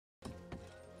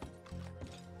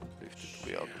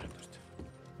syrjäytymistä.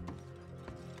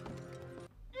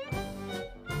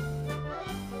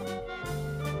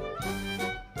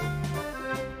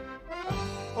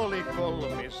 Oli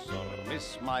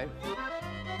kolmissormismai,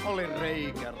 oli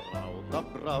reikärauta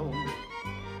Brown.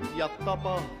 Ja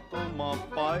tapahtuma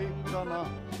paikkana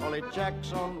oli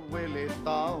Jackson Willie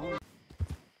Town.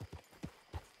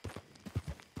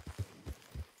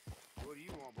 What do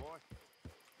you want, boy?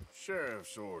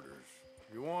 Sheriff's orders.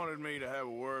 You wanted me to have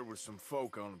a word with some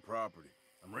folk on the property.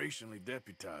 I'm recently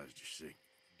deputized, you see.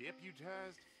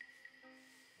 Deputized?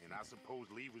 And I suppose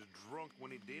Lee was drunk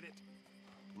when he did it?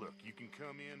 Look, you can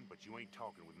come in, but you ain't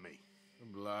talking with me.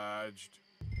 Obliged.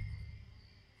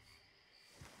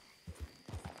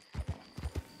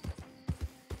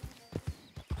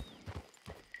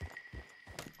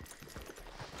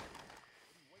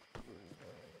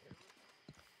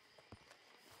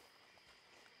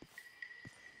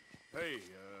 Hey,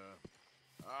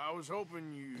 I was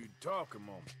hoping you'd talk a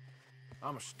moment.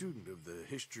 I'm a student of the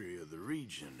history of the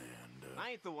region, and,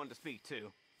 I ain't the one to speak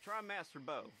to. Try Master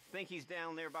Bo. Think he's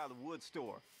down there by the wood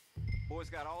store. Boy's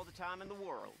got all the time in the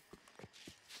world.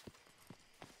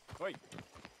 Wait.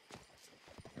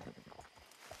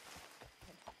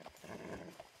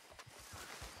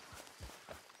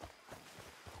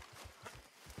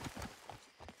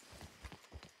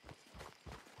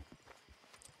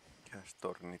 Mikäs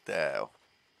torni tää on?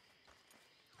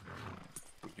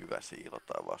 Jyväsiilo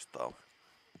tai vastaava.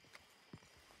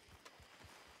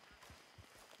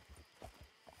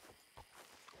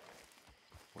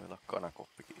 Voi olla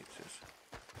kanakoppikin itse asiassa.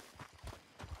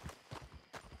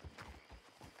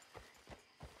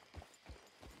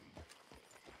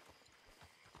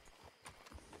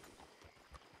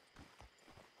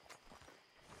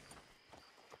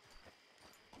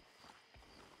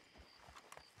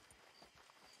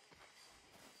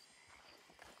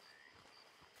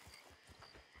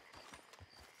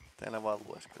 Täällä vaan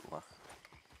lueskellaan.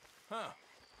 Huh.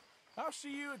 I'll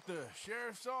see you at the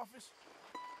sheriff's office.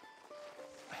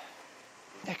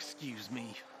 Excuse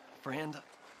me, friend.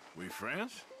 We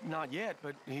friends? Not yet,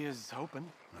 but he is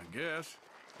hoping. I guess.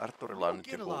 Arturilla on nyt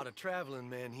Get a joku lot of traveling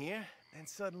men here, and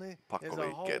suddenly there's a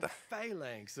whole pakkoliikkeitä.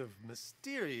 phalanx of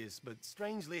mysterious but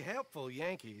strangely helpful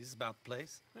Yankees about the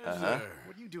place. Is there?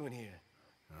 What are you doing here?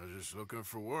 I was just looking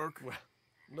for work. Well,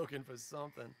 looking for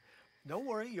something. Don't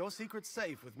worry, your secret's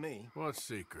safe with me. What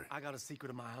secret? I got a secret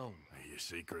of my own. Are you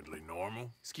secretly normal?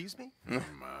 Excuse me?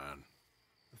 Never mind.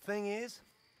 The thing is,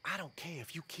 I don't care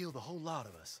if you kill the whole lot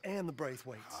of us and the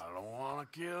Braithwaites. I don't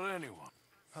want to kill anyone.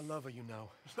 I love her, you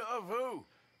know. Love who?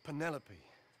 Penelope.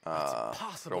 It's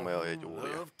impossible. Romeo ja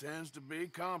Julia. Love tends to be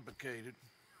complicated.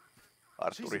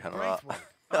 Arturihan on Braithwaite.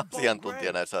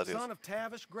 asiantuntija näissä Son asioissa. of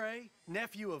Tavish Gray,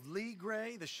 nephew of Lee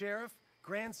Gray, the sheriff,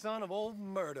 grandson of old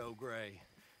Murdo Gray.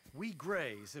 We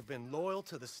Grays have been loyal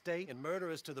to the state and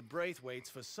murderous to the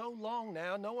Braithwaites for so long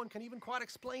now, no one can even quite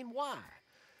explain why.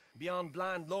 Beyond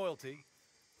blind loyalty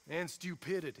and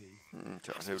stupidity. Se on I'm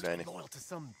se supposed to be yleinen. loyal to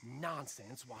some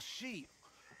nonsense while she's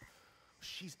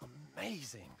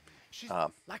amazing. She's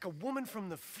like a woman from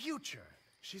the future.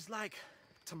 She's like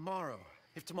tomorrow,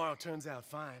 if tomorrow turns out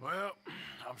fine. Well,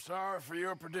 I'm sorry for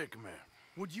your predicament.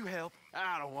 Would you help?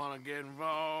 I don't want to get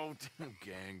involved in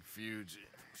gang feuds.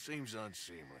 It seems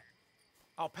unseemly.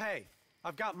 I'll pay.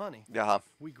 I've got money. Jaha,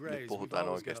 We nyt Grays, we've puhutaan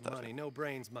always got oikeastaan. money. No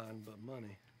brains mine, but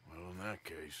money. Well, in that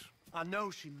case, I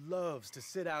know she loves to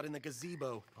sit out in the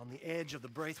gazebo on the edge of the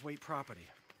Braithwaite property.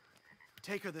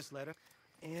 Take her this letter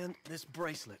and this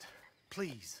bracelet,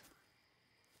 please.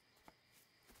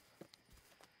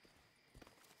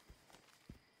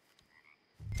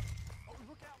 Oh,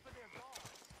 look out for their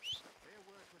guards. They're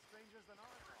worse for strangers than I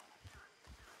are.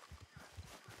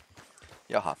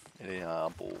 Jaha, eli nämä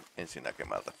ampuu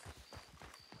ensinäkemältä.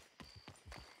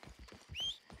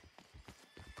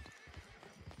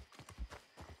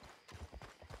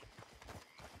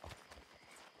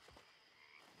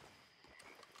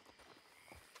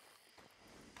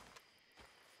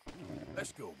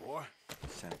 let's go, boy.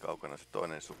 Sen kaukana se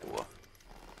toinen suku on.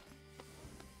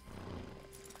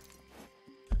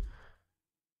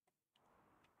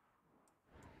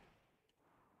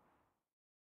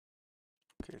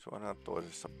 Okei, suoraan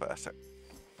toisessa päässä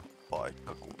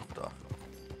paikkakuntaa.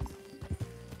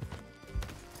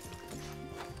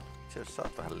 Itse asiassa sä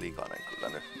oot vähän likainen kyllä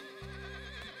nyt.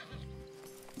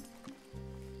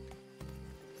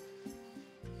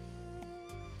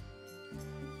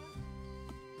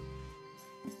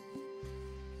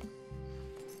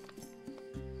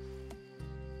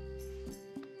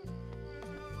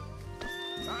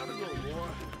 Time to go, boy.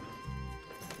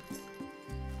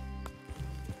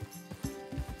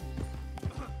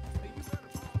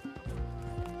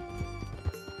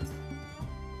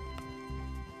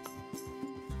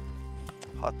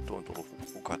 Hattu on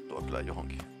tullut hukattua kyllä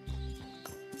johonkin.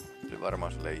 Eli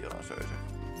varmaan se leijona söi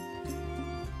sen.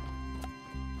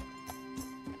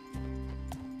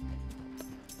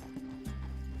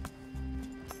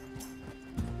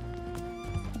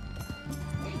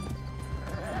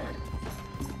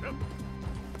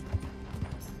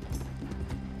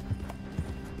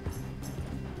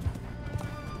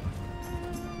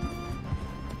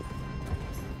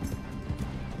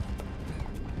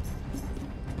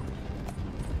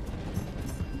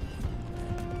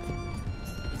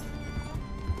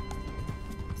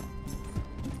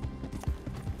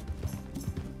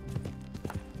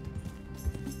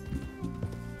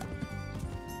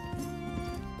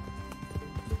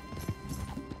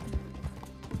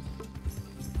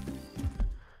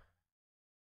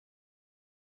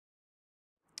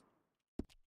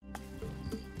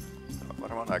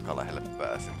 Varmaan aika lähelle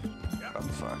pääsin.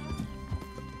 Katsotaan.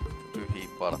 Täytyy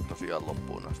hiippailla tosiaan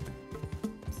loppuun asti.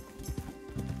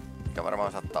 Eikä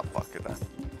varmaan saa tappaa ketään.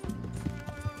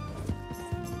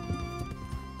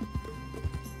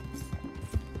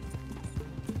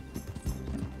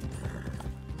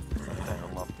 Tää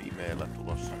ollaan pimeällä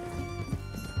tulossa.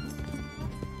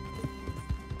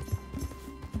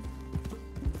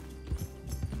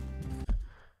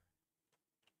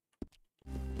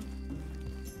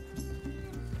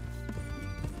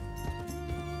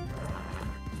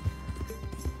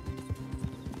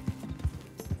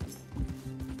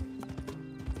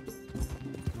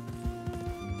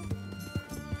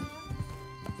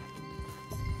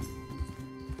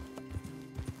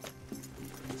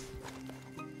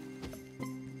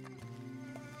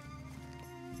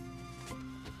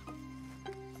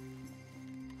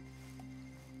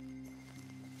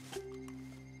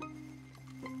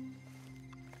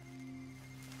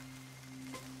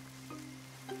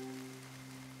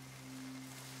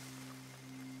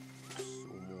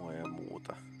 Sumua ja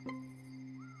muuta.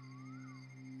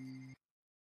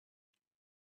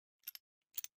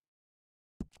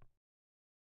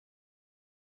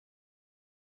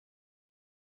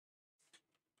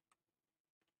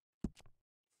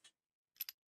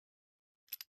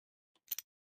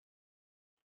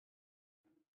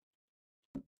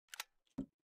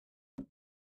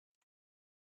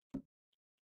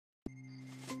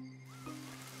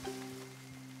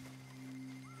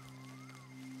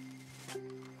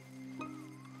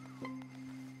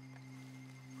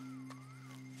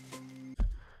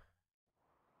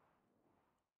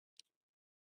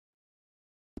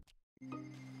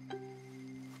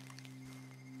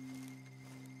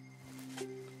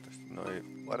 Noi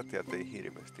vartijat ei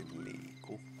hirveästi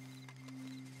liiku.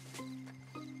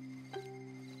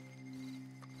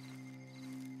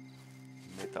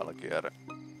 Metal Gear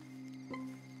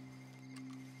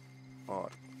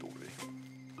Arturi.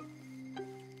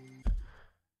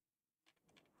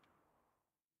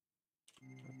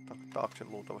 Taakse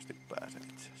luultavasti pääsen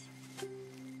itse asiassa.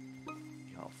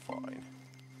 Ihan fine.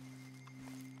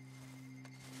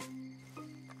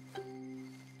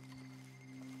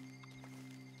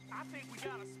 I think we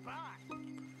got a spot.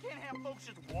 Can't have folks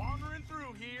just wandering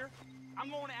through here. I'm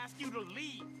going to ask you to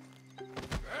leave.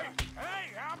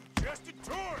 Hey, I'm just a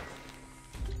tourist.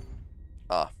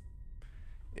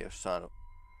 Ei oo saanut.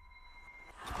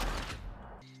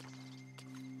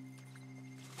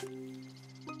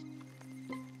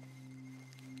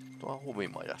 Tuo on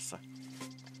huvimajassa.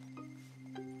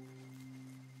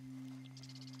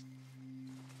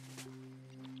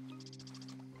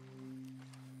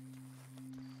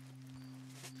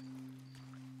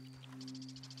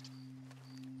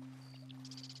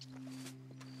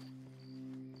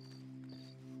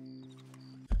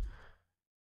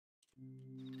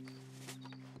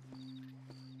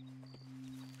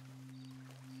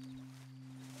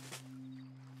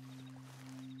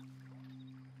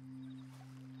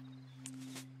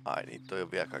 Ai niin, toi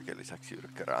on vielä kaiken lisäksi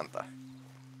jyrkkä ranta.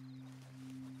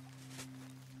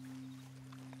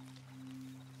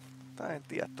 Tai en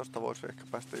tiedä, tosta voisi ehkä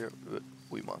päästä jo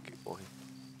uimaankin ohi.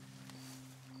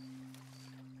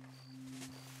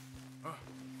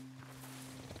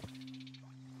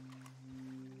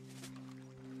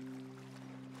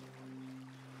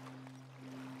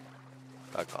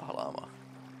 Tai kahlaamaan.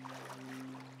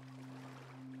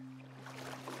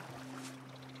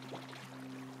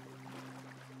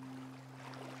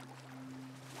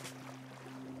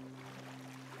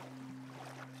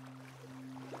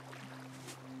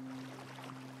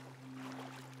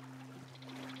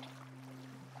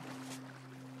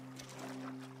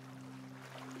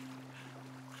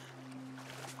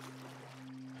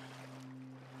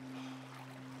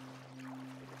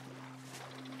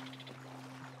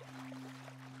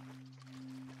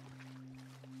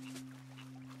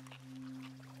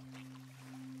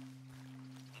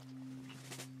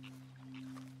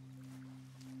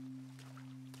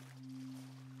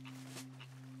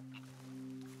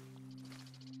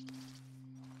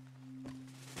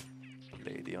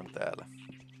 Äiti on täällä.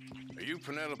 Are you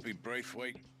Penelope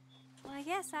Braithwaite? Why,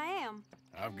 yes, I am.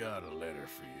 I've got a letter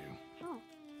for you. Oh.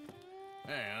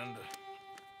 And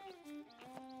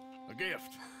a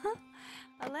gift.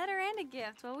 A letter and a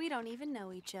gift. Well, we don't even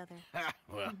know each other.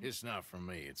 Well, it's not from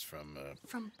me. It's from,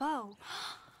 From Bo.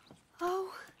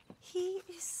 Oh, he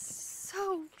is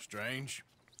so... Strange.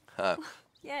 Huh.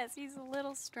 Yes, he's a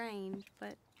little strange,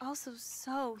 but also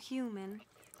so human.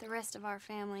 The rest of our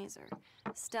families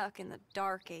are stuck in the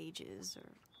dark ages,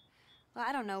 or, well,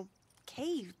 I don't know,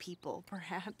 cave people,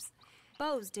 perhaps.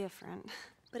 Bo's different.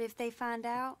 But if they find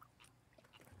out,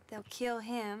 they'll kill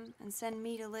him and send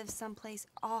me to live someplace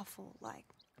awful like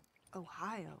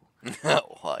Ohio.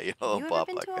 Ohio, You ever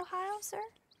been to Ohio, sir?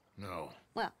 No.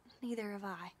 Well, neither have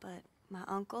I, but my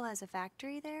uncle has a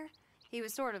factory there. He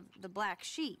was sort of the black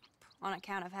sheep on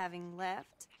account of having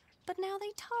left, but now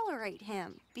they tolerate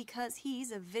him because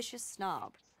he's a vicious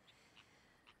snob.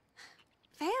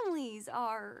 Families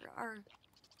are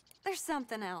there's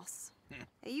something else.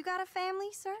 You got a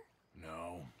family, sir?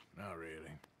 No, not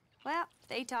really. Well,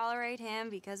 they tolerate him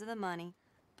because of the money.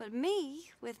 But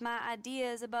me, with my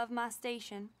ideas above my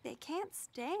station, they can't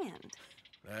stand.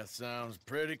 That sounds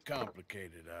pretty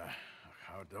complicated.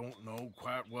 I don't know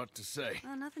quite what to say.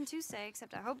 Well, nothing to say,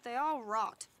 except I hope they all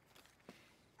rot.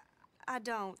 I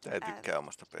don't. Tää ei tykkää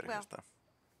omasta perheestään.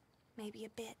 Maybe a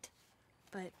bit.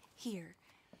 But here,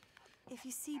 if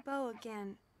you see Bo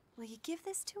again, will you give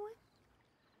this to him?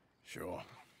 Sure.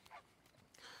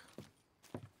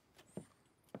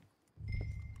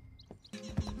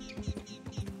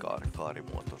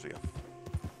 Kaarimuotoisia.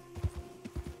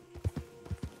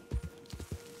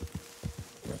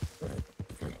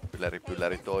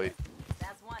 Pylläri toi.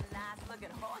 That's one nice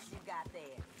looking horse you got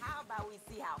there. How about we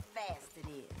see how fast it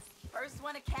is? First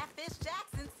one of Catfish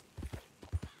Jackson's.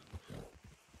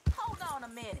 Hold on a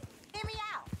minute. Hear me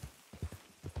out.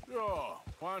 Sure,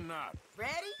 why not?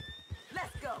 Ready?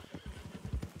 Let's go.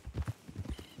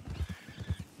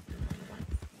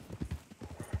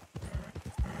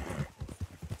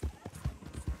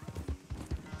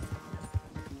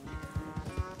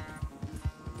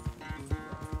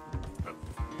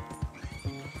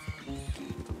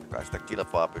 Kai sitä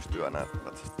kilpaa pystyy aina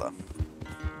ratsastaa.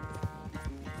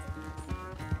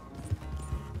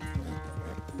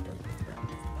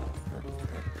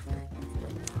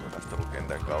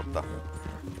 Taistelukentän kautta.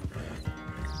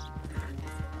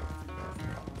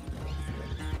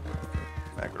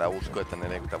 Mä en kyllä usko, että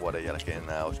 40 vuoden jälkeen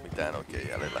enää olisi mitään oikein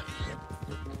jäljellä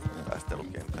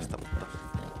taistelukentästä, mutta...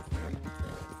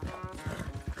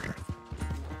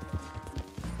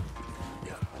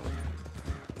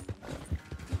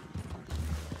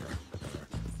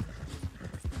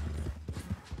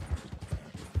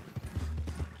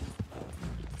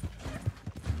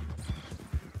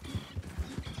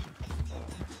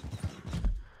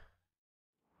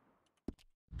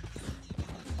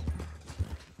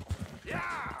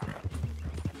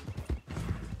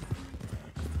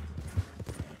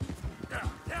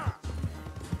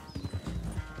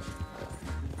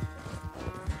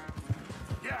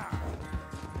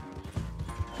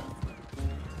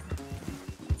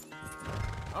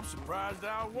 I'm surprised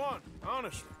I won,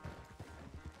 honestly.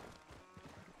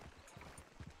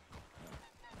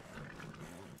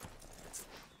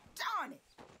 Darn it.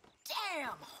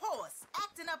 Damn horse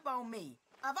acting up on me.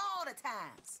 Of all the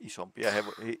times. Isompi ja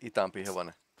hitaampi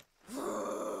hevonen.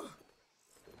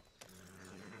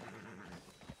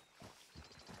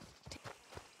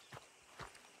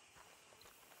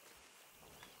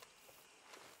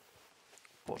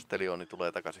 Postelioni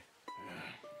tulee takaisin.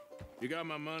 You got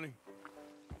my money?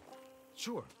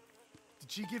 Sure.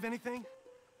 Did she give anything?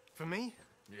 For me?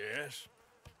 Yes.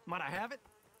 Might I have it?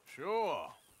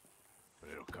 Sure. But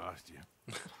it'll cost you.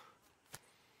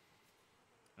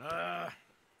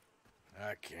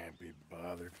 I can't be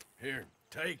bothered. Here,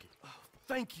 take it. Oh,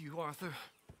 thank you, Arthur.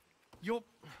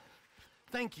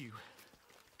 Thank you.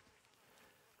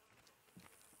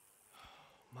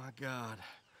 My God.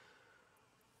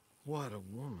 What a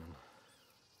woman.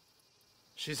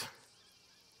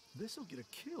 This'll get her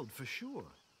killed for sure.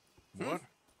 What?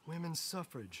 Women's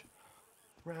suffrage.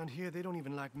 Around here, they don't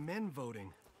even like men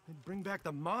voting. They'd bring back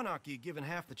the monarchy given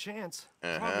half the chance.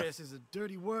 Progress is a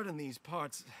dirty word in these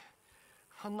parts.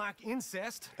 Unlike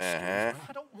incest. I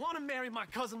don't want to marry my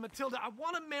cousin Matilda. I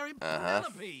want to marry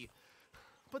Penelope.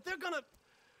 But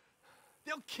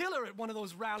they'll kill her at one of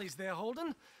those rallies they're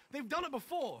holding. They've done it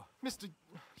before. Mister,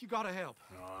 you gotta help.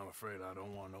 No, I'm afraid I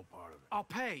don't want no part of it. I'll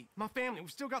pay. My family,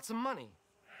 we've still got some money.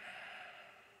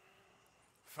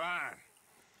 Fine.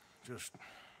 Just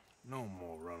no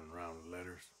more running around with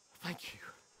letters. Thank you.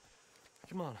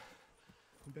 Come on.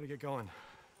 We better get going.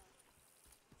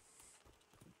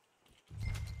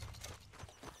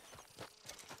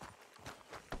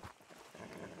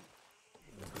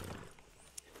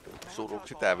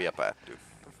 Suruksi tää vielä päättyy.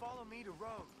 Follow me to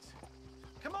Rhodes.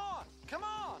 Come on, come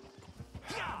on.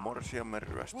 Morsiamen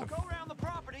ryöstö. We'll go around the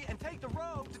property and take the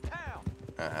road to town.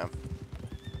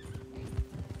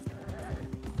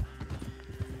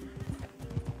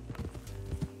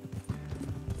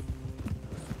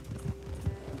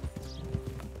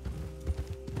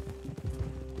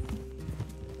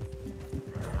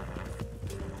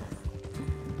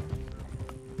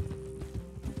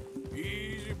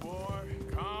 Easy, boy.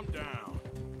 Calm down.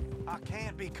 I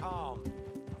can't be calm.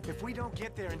 If we don't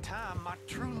get there in time, my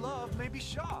true love may be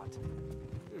shot.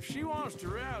 If she wants to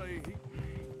rally,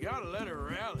 you gotta let her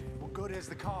rally. Well, good as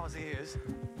the cause is,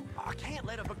 I can't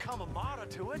let her become a martyr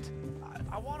to it.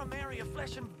 I want to marry a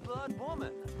flesh and blood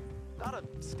woman, not a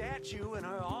statue in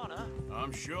her honor.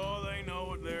 I'm sure they know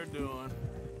what they're doing.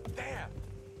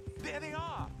 There they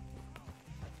are.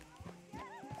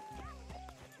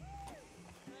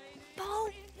 Bo,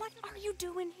 what are you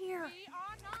doing here?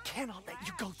 I cannot let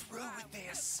you go through with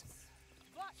this.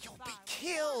 You'll be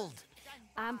killed.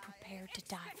 I'm prepared to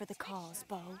die for the cause,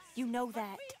 Bo. You know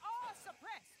that.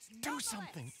 Do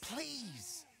something,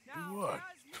 please. Do what?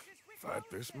 Fight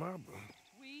this mob?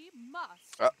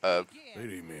 Uh-oh.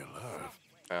 They'd eat me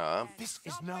alive. This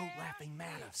is no laughing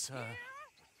matter, sir.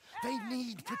 They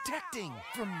need protecting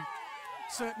from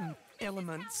certain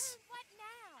elements.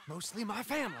 Mostly my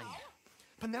family.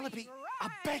 Penelope, I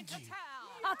beg you.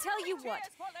 I'll tell you what.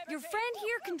 Your friend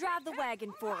here can drive the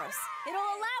wagon for us. It'll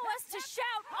allow us to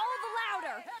shout all the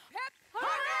louder.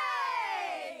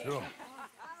 Hooray! Sure.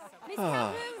 Miss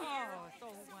Calhoun!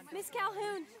 Miss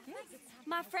Calhoun,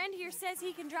 my friend here says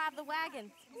he can drive the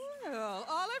wagon. Well,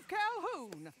 Olive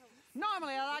Calhoun.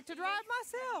 Normally I like to drive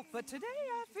myself, but today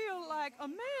I feel like a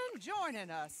man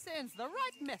joining us sends the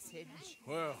right message.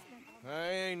 Well, I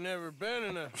ain't never been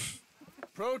in a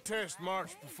protest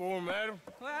march before, madam.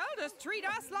 Well, just treat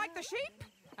us like the sheep,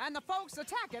 and the folks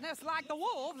attacking us like the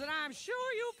wolves, and I'm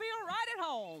sure you'll feel right at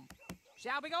home.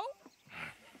 Shall we go?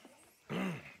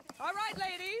 All right,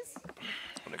 ladies.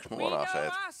 We know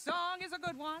our song is a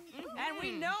good one, and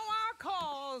we know our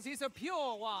cause is a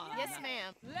pure one. Yes,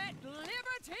 ma'am. Let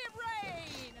liberty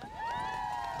reign.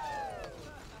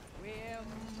 We're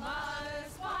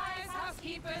mothers, wives,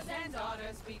 housekeepers, and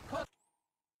daughters. We cook.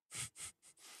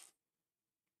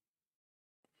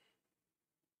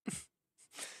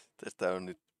 Tästä on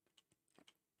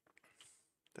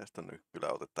nyt kyllä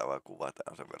otettavaa kuvaa. Tää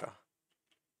on sen verran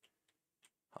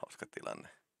hauska tilanne.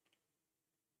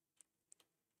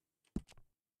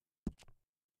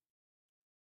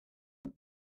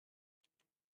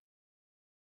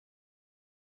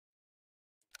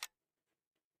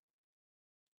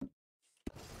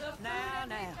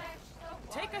 Now.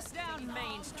 Take us down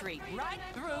Main Street, right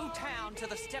through town to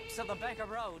the steps of the Baker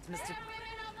Roads, Mr.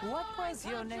 What was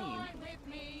your name?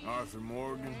 Arthur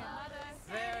Morgan.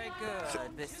 Very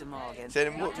good, Mr. Morgan. Se ei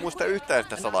muista yhtään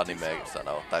sitä salanimeä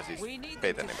sanoa, tai siis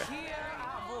peitenimeä.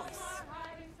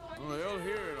 Well, they'll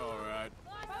hear it all right.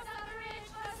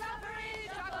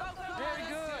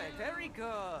 Very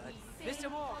good. Mr.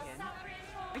 Morgan,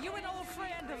 are you an old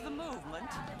friend of the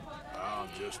movement? I'm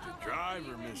just a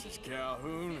driver, Mrs.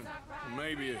 Calhoun, and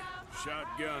maybe a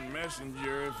shotgun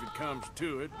messenger if it comes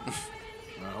to it.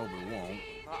 I hope it won't.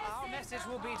 Our message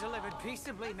will be delivered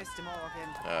peaceably, Mr. Morgan.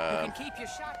 You can keep your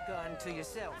shotgun to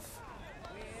yourself.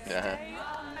 Stay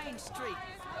on Main Street.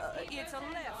 It's a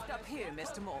left up here,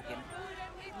 Mr. Morgan.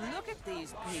 Look at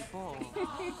these people.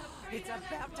 It's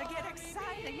about to get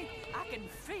exciting. I can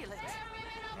feel it.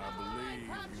 I believe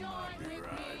you might be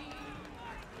right.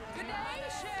 Good day,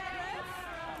 Sheriff.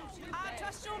 I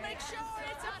trust you'll make sure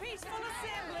it's a peaceful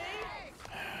assembly.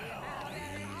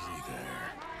 Easy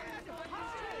there.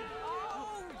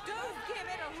 Oh, do give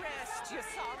it a rest, you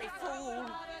sorry fool.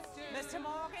 Mr.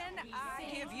 Morgan, I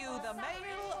give you the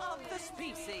male of the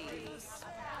species.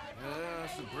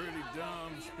 That's a pretty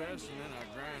dumb specimen, I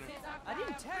grant it. I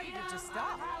didn't tell you to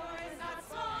stop.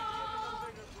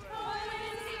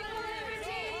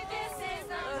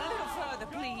 A little further,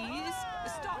 please.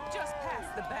 Stop just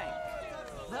past the bank.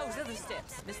 Those are the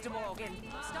steps, Mr. Morgan.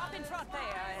 Stop in front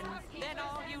there, and then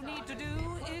all you need to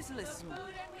do is listen.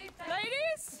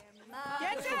 Ladies,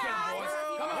 get down!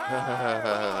 Go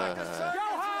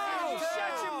home!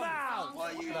 Shut your mouth!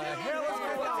 What the hell is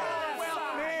going on? Well,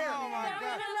 here! Oh my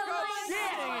God!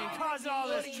 Get cause all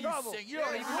this trouble! You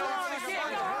don't even know what to get!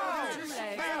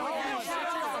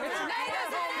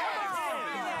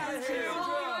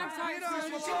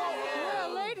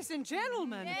 Well, ladies and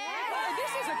gentlemen,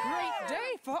 this is a great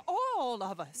day for all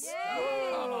of us.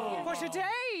 For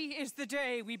today is the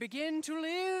day we begin to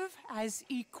live as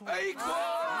equals. Equals?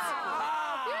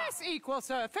 Yes, equal,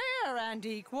 sir. Fair and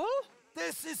equal.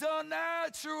 This is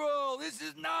unnatural. This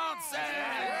is nonsense.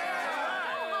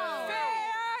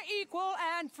 Fair, equal,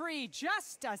 and free,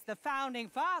 just as the founding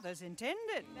fathers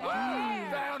intended.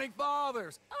 Founding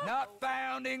fathers, not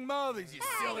founding mothers, you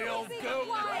silly old goat.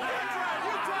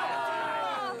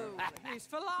 His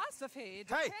philosophy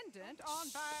dependent on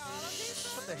biology.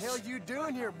 What the hell you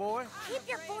doing here, boy? Keep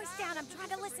your voice down. I'm trying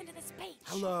to listen to the speech.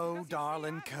 Hello,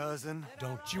 darling cousin.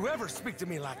 Don't you ever speak to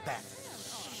me like that.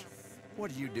 What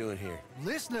are you doing here?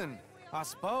 Listening, I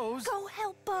suppose. Go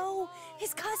help Bo.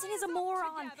 His cousin is a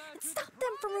moron. Stop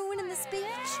them from ruining the speech.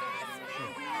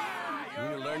 You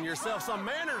need to learn yourself some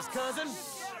manners, cousin.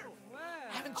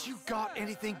 Haven't you got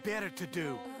anything better to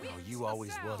do? Oh, you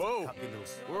always was. Bo,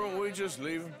 weren't we just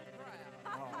leaving?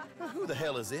 Who the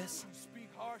hell is this?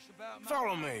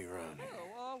 Follow me around here.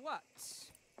 Oh, what?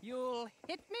 You'll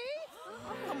hit me?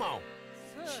 Come on.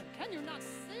 Sir, can you not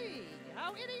see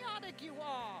how idiotic you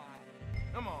are?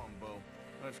 Come on, Bo.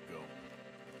 Let's go.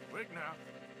 Quick now.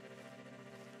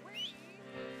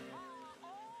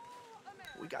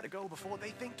 We gotta go before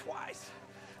they think twice.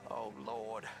 Oh,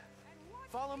 Lord.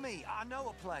 Follow me. I know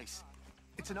a place.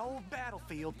 It's an old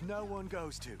battlefield no one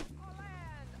goes to.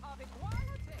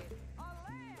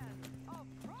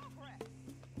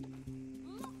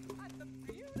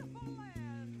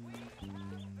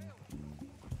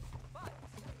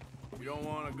 You don't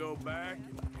want to go back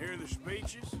and hear the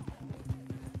speeches?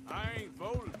 I ain't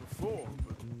voted before,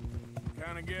 but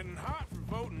kind of getting hot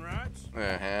for voting rights.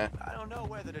 I don't know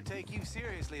whether to take you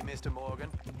seriously, Mr. Morgan.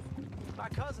 My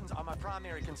cousins are my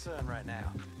primary concern right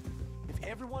now. If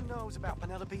everyone knows about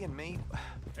Penelope and me...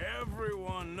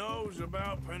 Everyone knows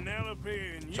about Penelope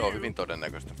and you. Se on hyvin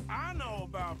todennäköistä. I know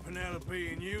about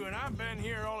Penelope and you, and I've been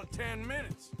here all of 10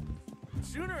 minutes.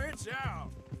 Sooner it's out,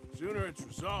 sooner it's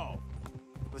resolved.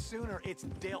 The sooner it's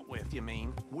dealt with, you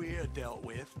mean? We're dealt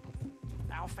with.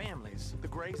 Our families, the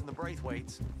Grays and the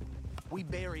Braithwaites, we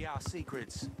bury our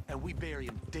secrets, and we bury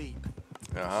them deep.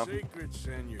 Secrets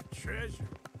and your treasure.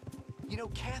 You know,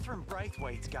 Catherine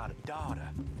Braithwaite's got a daughter.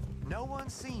 No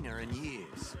one's seen her in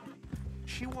years.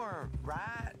 She weren't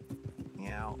right,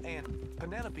 you know, and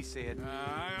Penelope said...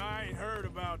 I ain't heard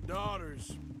about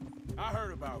daughters. I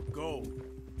heard about gold.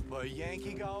 Well,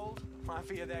 Yankee gold? I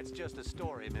fear that's just a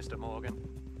story, Mr. Morgan.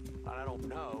 I don't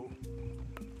know.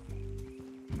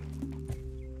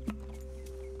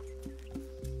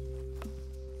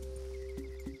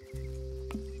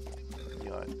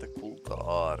 Ja että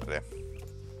kulta-aarre.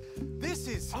 This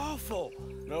is awful.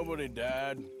 Nobody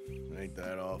died. Ain't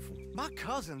that awful? My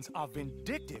cousins are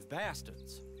vindictive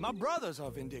bastards. My brothers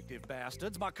are vindictive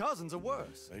bastards. My cousins are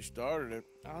worse. They started it.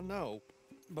 I know,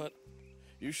 but...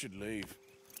 You should leave.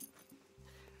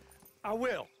 I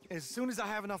will, as soon as I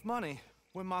have enough money.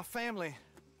 When my family...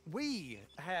 We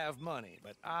have money,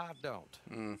 but I don't.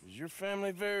 Is your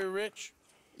family very rich?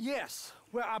 Yes,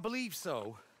 well, I believe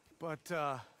so. But,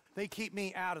 they keep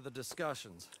me out of the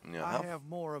discussions. I have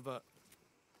more of a...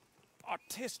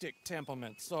 artistic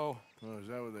temperament, so... Oh, is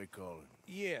that what they call it?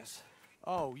 Yes.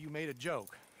 Oh, you made a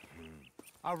joke.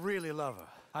 I really love her.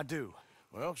 I do.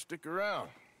 Well, stick around.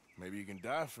 Maybe you can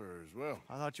die for her as well.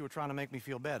 I thought you were trying to make me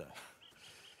feel better.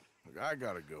 Look, I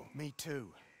gotta go. Me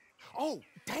too. Oh,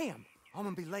 damn! I'm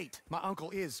gonna be late. My uncle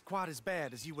is quite as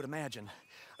bad as you would imagine.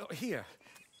 Here,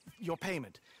 your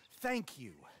payment. Thank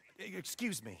you.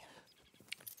 Excuse me.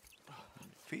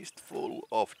 Fistful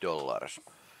of dollars.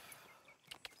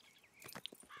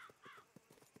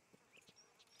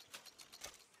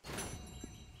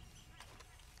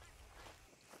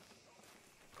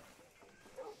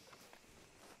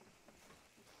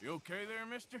 You okay there,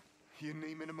 mister? You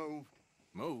need me to move?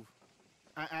 Move?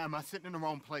 Am I sitting in the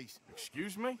wrong place?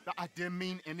 Excuse me? I didn't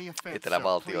mean any offense,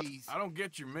 Etelävaltiot. please. I don't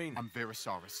get your meaning. I'm very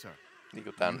sorry, sir.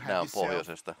 Niinku nää on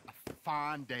pohjoisesta. A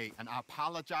fine day, and I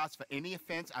apologize for any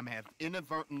offense I may have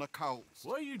inadvertently caused.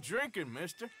 What are you drinking,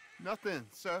 mister? Nothing,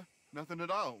 sir. Nothing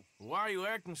at all. Why are you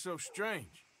acting so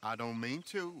strange? I don't mean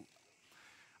to.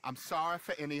 I'm sorry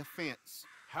for any offense.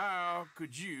 How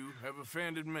could you have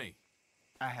offended me?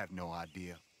 I have no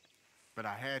idea. But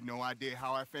I had no idea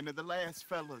how I offended the last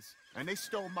fellas. And they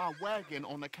stole my wagon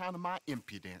on account of my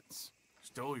impudence.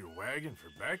 Stole your wagon for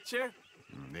back check?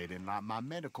 They didn't like my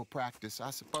medical practice,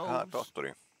 I suppose.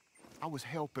 Tohtori. I was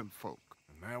helping folk.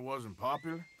 And that wasn't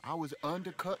popular? I was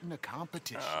undercutting the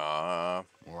competition.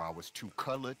 Or I was too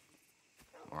colored.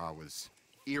 Or I was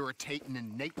irritating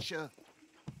in nature.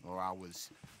 Or I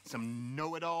was some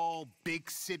know-it-all,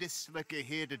 big city slicker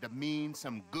here to demean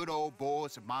some good old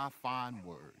boys of my fine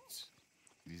words.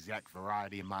 The exact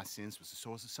variety of my sins was the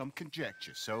source of some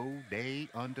conjecture, so they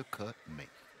undercut me.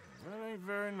 That ain't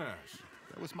very nice.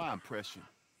 That was my impression.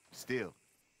 Still,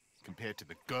 compared to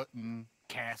the gutting,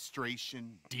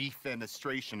 castration,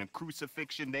 defenestration, and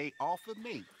crucifixion they offered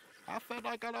me, I felt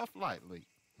I got off lightly.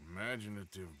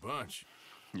 Imaginative bunch.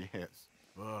 Yes,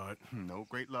 but no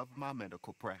great love of my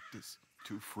medical practice.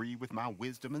 Too free with my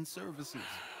wisdom and services.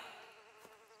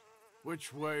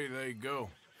 Which way they go?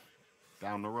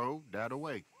 Down the road, that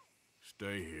way.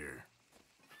 Stay here.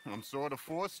 I'm sort of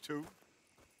forced to.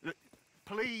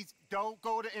 Please, don't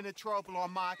go to any trouble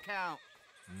on my account.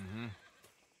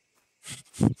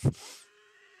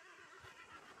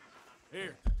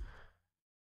 Here.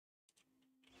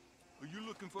 Are you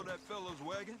looking for that fella's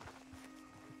wagon?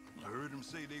 I heard him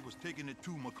say they was taking it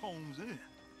to McComb's Inn.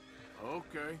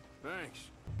 Okay, thanks.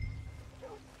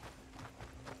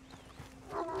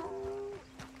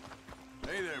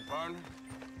 Hey there, partner.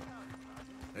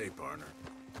 Hey, partner.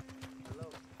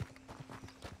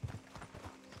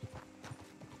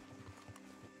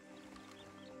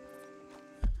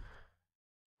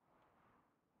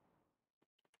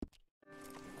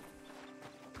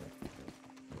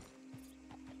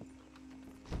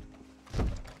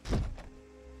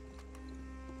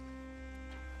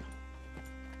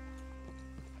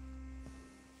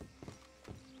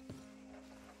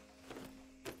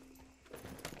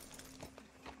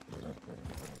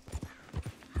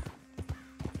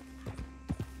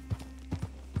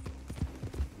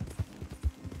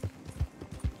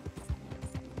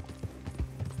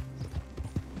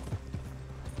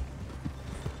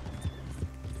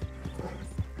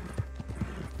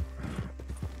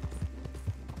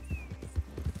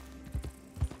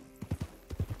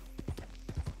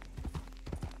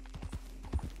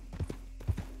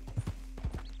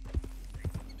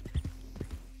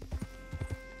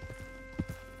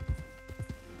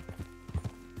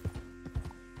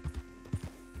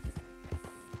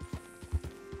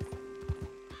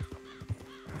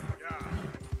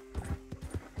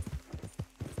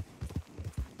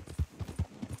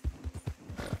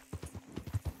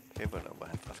 Hevonen on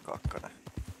vähän taas kakkanen.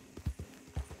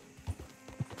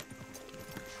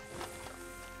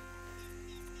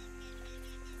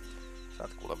 Sä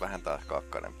oot kuule vähän taas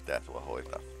kakkanen, pitää sua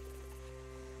hoitaa.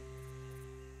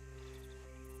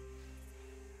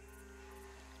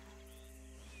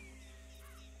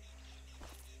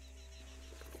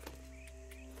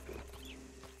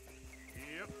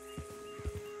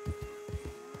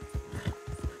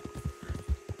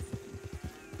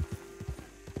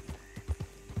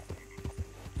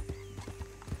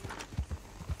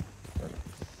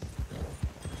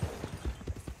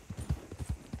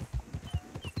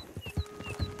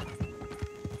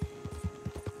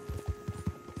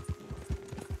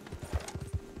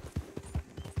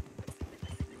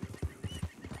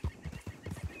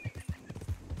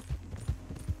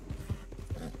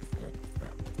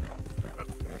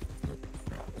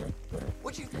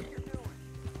 What do you think you're doing?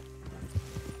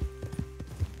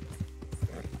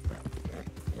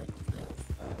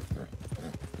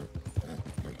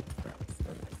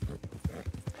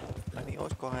 Ai niin,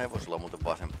 oiskohan hevosella muuten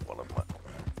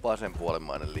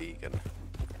vasenpuolemmainen liikenne?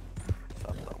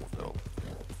 Saattaa muuten olla.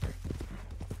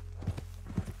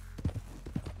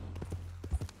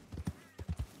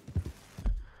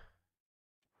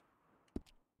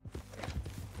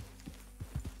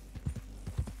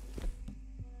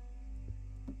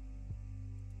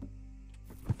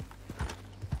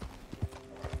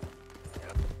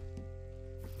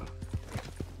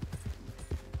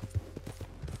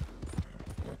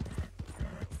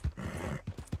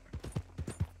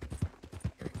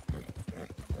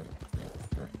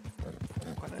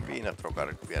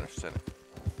 Viinatrokarit vienyt sen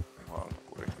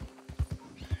vankkurin.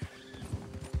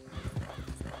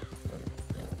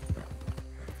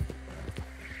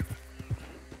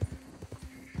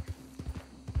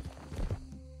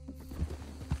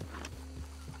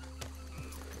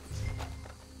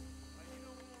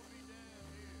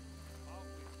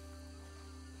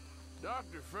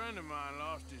 Doctor friend of mine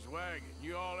lost his wagon.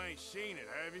 You all ain't seen it,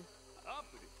 have you? Up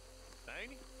with it,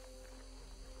 ain't he?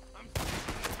 I'm...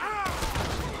 Ah!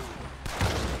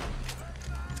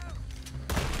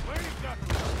 Where you got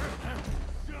the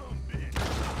dumb bitch?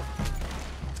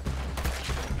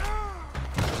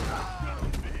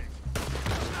 Dumb bitch!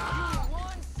 You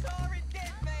one sorry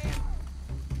dead man!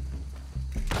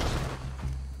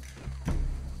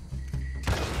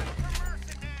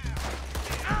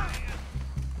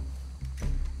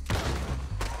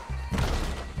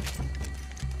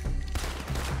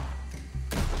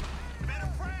 Better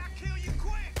pray I kill you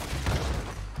quick!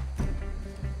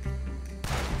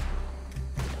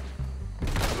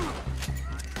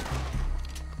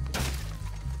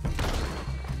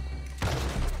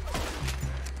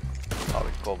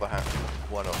 Aulikko on vähän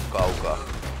huono kaukaa.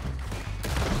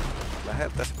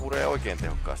 Läheltä se puree oikein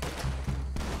tehokkaasti.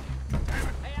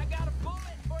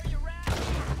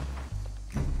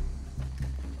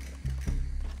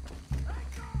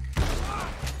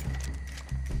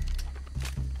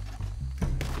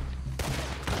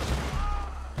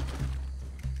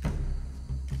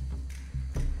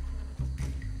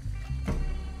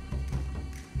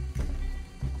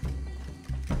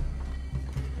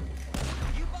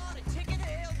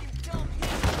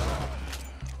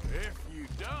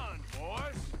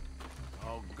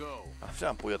 Se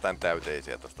ampuu jotain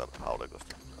täyteisiä tosta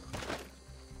haulikosta.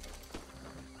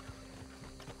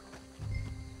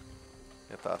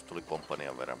 Ja taas tuli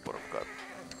komppanian verran porukkaa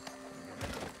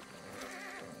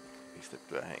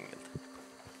pistettyä hengiltä.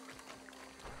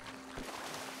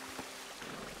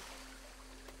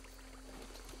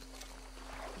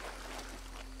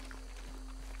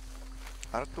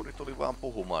 Arturi tuli vaan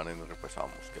puhumaan, niin rupesi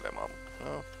ammuskelemaan.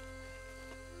 No,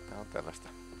 tää on tällaista.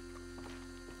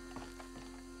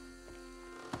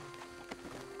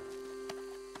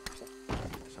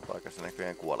 Paikassa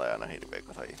näköjään kuolee aina hirveä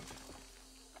kasa ihmisiä.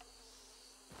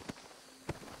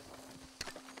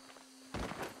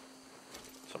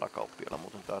 Salakauppialla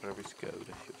muuten tarvis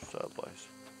käydä jossain vaiheessa.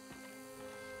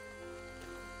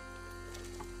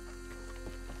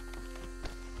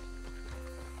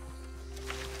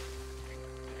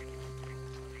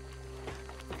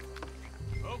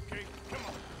 Okay, come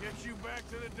on, get you back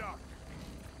to the doctor.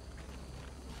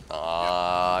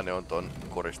 Ne on ton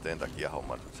koristeen takia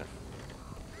hommannut sen.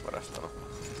 Varastanut.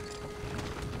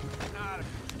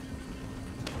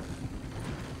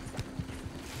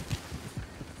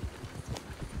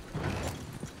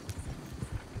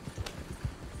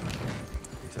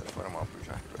 Pitäisi varmaan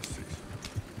pysähtyä siis.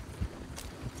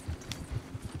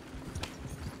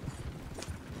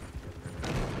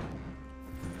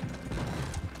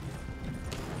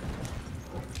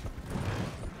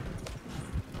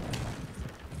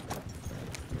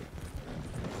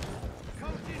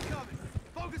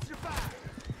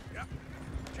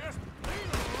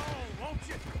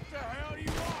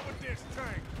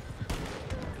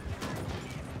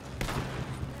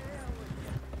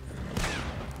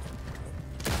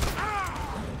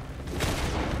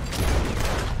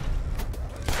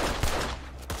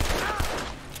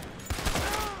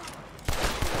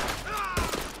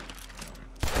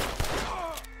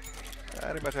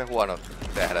 Äärimmäisen huono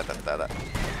tähdätä täällä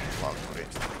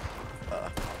vankkurista.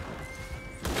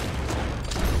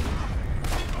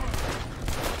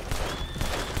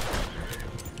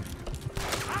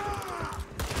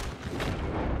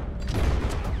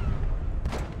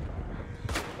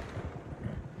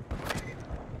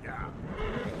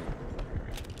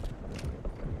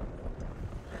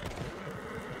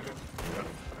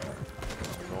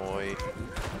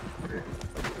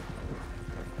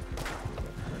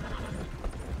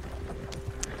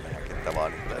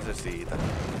 Siitä.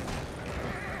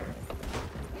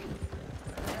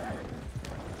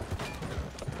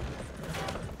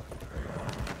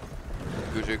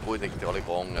 Kysyi kuitenkin,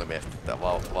 oliko ongelmia, että tää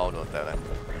vaunu on täällä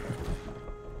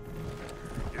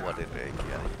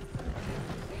vuodinreikiä.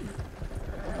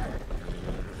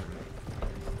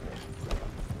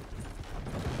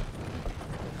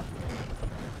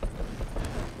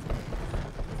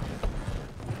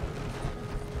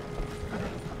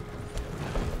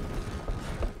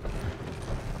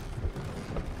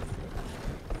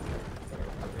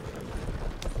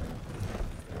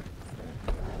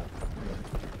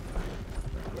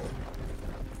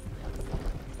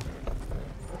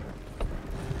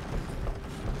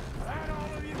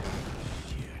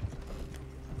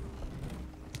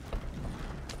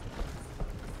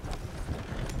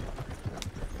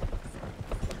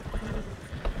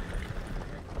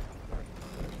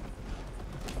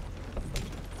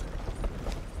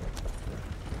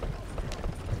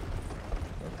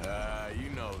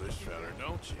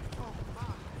 Don't you?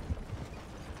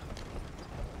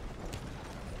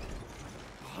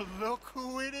 Oh, look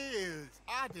who it is.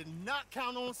 I did not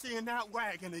count on seeing that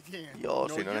wagon again. Joo,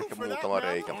 siinä on ehkä muutama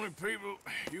reikä. Only people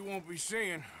you won't be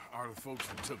seeing are the folks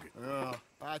that took it.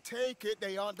 I take it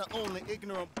they aren't the only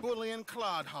ignorant bullying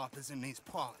clodhoppers in these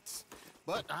parts.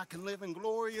 But I can live in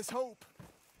glorious hope.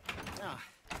 Now,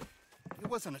 it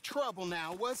wasn't a trouble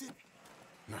now, was it?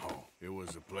 No, it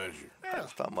was a pleasure. Yeah.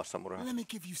 Let me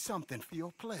give you something for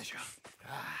your pleasure.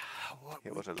 What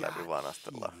we got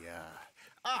here?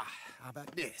 How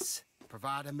about this?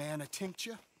 Provide a man a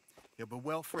tincture, he'll be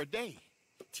well for a day.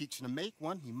 Teach him to make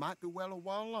one, he might be well a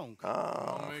while longer.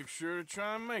 I'll make sure to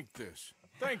try and make this.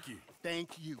 Thank you.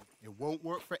 Thank you. It won't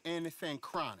work for anything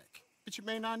chronic, but you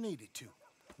may not need it to.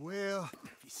 Well,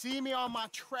 if you see me on my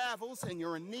travels and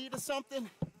you're in need of something,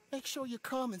 make sure you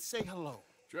come and say hello.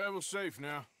 Travel safe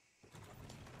now.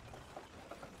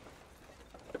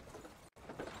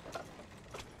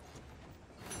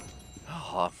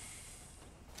 Jaha.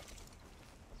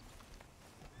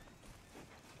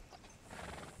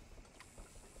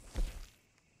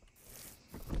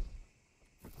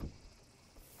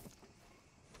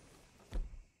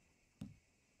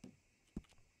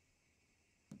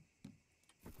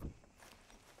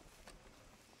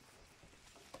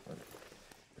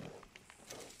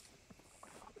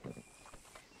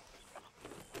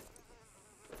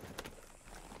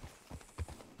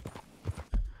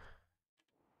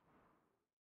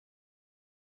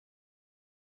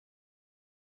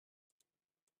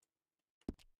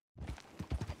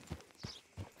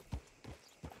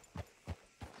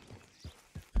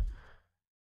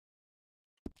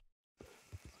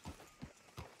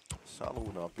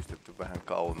 Saluuna on pistetty vähän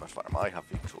kauemmas, varmaan ihan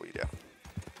fiksu idea.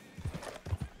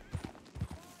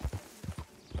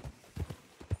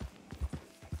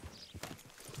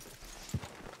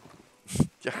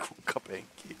 Ja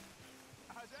kukkapenkki.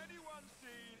 Has anyone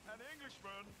seen an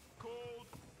Englishman called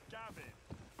Gavin?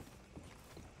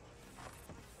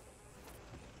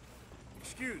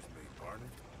 Excuse me, partner.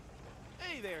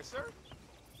 Hey there, sir.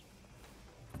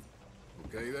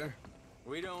 Okay there?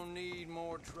 We don't need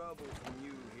more trouble from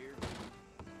you here.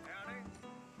 Howdy.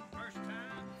 First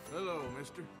time? Hello,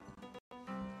 mister.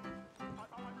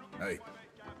 Hey.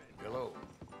 Hello.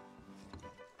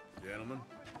 Gentlemen.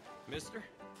 Mister?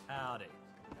 Howdy.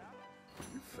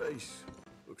 Your face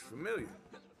looks familiar.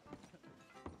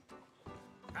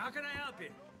 How can I help you?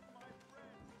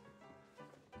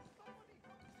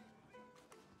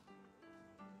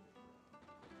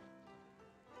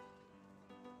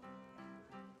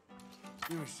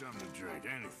 Give me something to drink,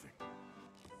 anything.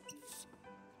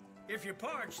 If you're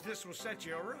parched, this will set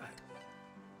you all right.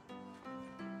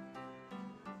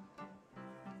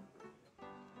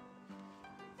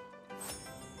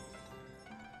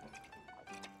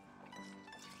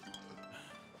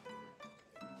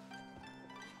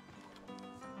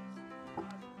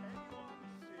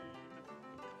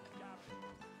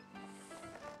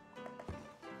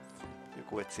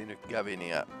 Joku etsii nyt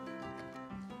Gavinia.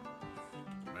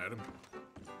 Madam?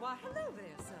 Why, hello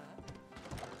there, sir.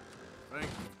 Thank you.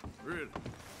 Really.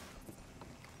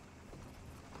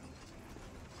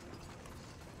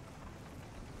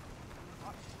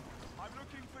 I'm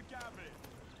looking for Gavin.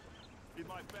 He's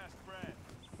my best friend.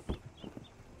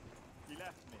 He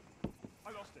left me.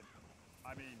 I lost him.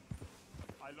 I mean,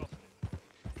 I lost him.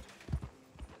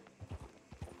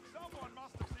 Someone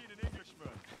must have seen an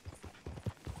Englishman.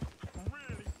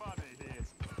 Really funny he is.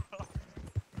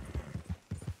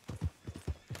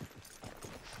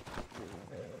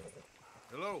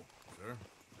 Hello, sir.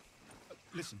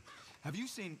 Listen, have you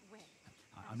seen...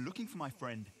 I'm looking for my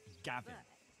friend, Gavin.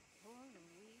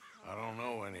 I don't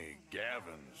know any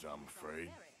Gavins, I'm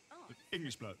afraid.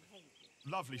 English bloke.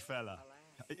 Lovely fella.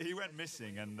 He went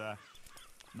missing and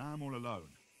now I'm all alone.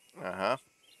 Uh-huh.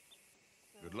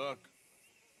 Good luck.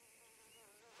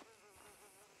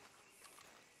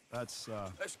 That's,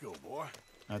 Let's go, boy.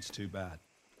 that's too bad.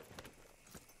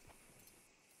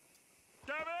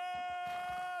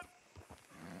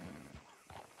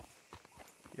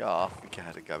 Jaa,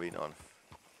 mikähän se Gavin on?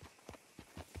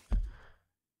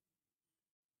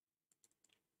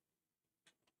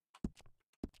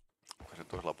 Onko se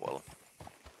toisella puolella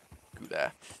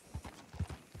kylää?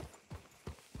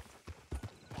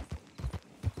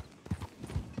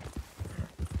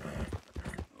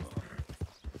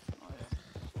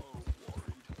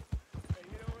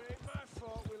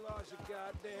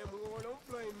 Goddamn war, don't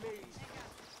blame me.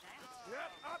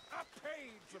 Yep, I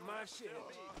paid for my shit.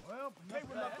 Well, paid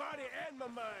with my body and my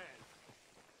mind.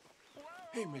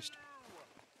 Hey, mister.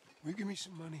 Will you give me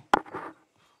some money?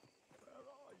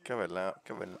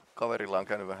 Kaverilla on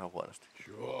käynyt vähän huonosti.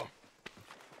 Sure.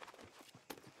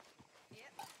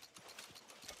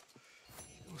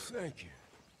 Well, thank you.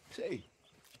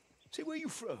 Say, where you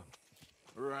from?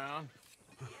 Around.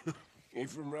 Ain't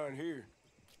from around here.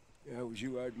 If I was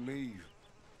you, I'd leave.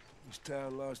 This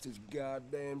town lost its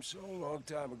goddamn soul a long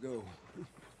time ago.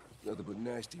 Nothing but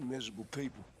nasty, miserable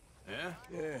people. Yeah?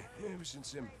 Yeah, ever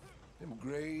since them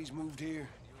Greys moved here,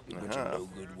 a bunch of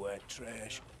no-good white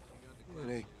trash. And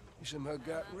they somehow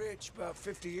got rich. About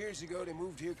 50 years ago, they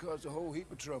moved here, caused a whole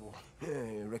heap of trouble.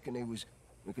 Yeah, I reckon they was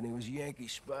Yankee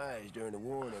spies during the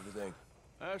war and everything.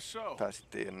 That's so. Tai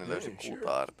sitten ennen löysin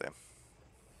kulta-aarteen.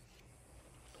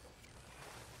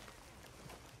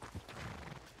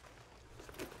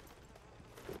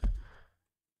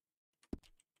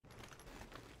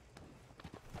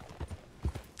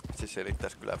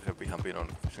 selittäis kyllä sen vihan pinon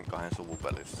sen kahden suvun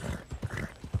välissä.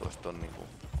 Toiset on niinku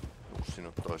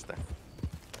ussinut toisten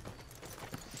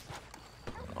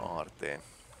aarteen.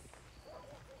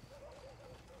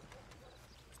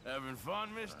 Having fun,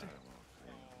 mister?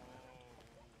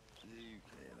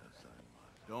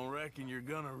 Don't reckon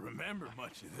you're gonna remember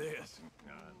much of this.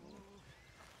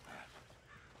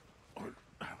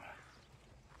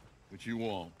 What you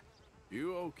want?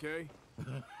 You okay?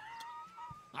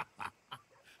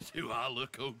 Do I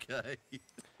look okay?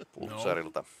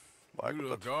 Pulssarilta You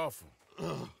look awful.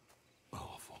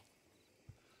 Awful.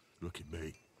 Look at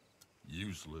me.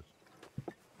 Useless.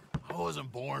 I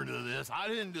wasn't born to this. I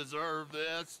didn't deserve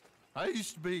this. I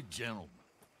used to be a gentleman.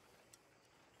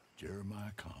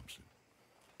 Jeremiah Compson.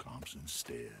 Compson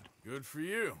Stead. Good for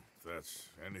you, if that's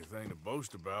anything to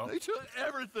boast about. They took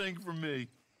everything from me.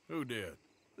 Who did?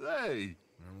 They.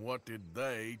 And what did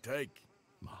they take?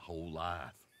 My whole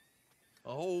life.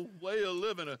 A whole way of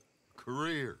living, a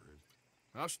career.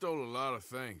 I stole a lot of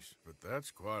things, but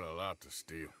that's quite a lot to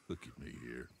steal. Look at me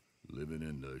here, living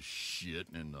in the shit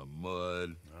and in the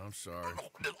mud. I'm sorry.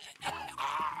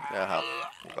 Jaha,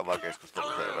 mukavaa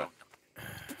keskustelua selvä.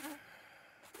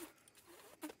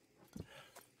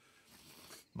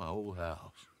 My old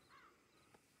house.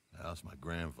 The house my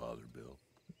grandfather built.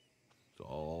 It's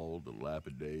all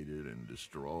dilapidated and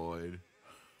destroyed.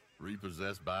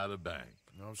 Repossessed by the bank.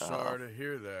 I'm sorry to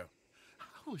hear that.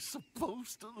 I was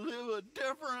supposed to live a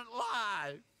different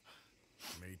life.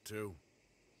 Me too.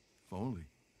 If only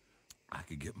I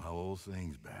could get my old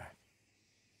things back.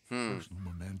 Personal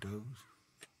mementos,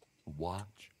 a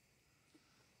watch,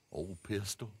 old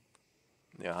pistol.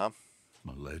 Jaha.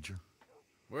 My ledger.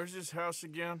 Where's this house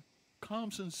again?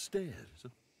 Compson Stead.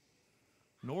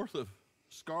 North of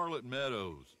Scarlet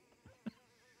Meadows.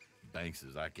 Bank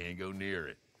says I can't go near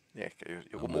it.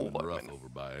 Joku I'm muu living voi rough mennä. over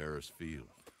by Harris Field.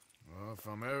 Well, if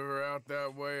I'm ever out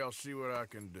that way, I'll see what I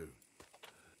can do.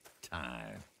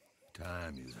 Time.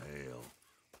 Time is hell.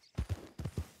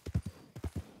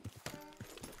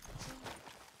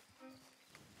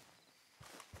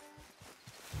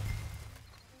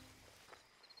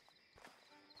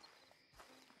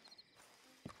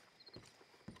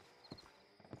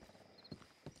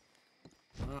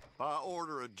 By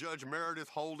order of Judge Meredith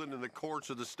Holden in the courts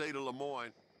of the state of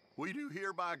Lemoyne, we do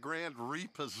hereby grant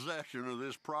repossession of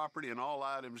this property and all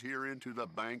items herein to the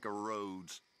Bank of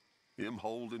Rhodes. M.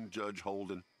 Holden, Judge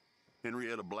Holden,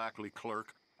 Henrietta Blackley,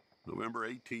 Clerk, November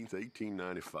 18th,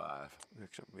 1895.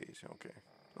 95, okei.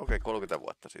 Okei, 30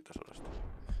 vuotta siitä sodasta.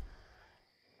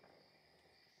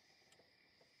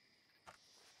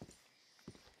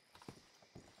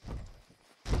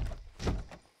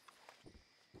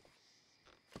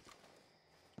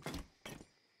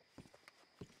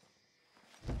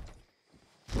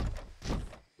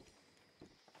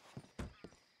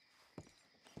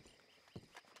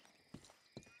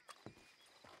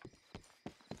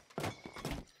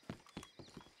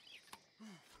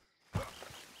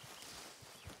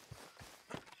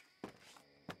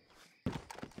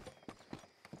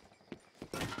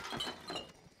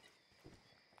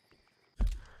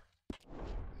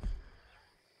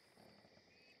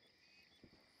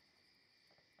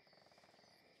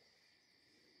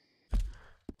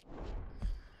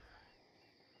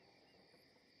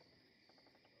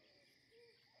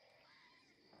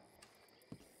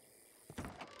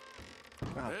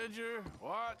 Ledger,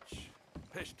 watch,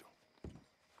 pistol.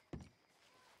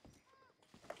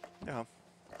 Jaha.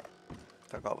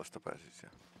 Takavasta pääsis ja...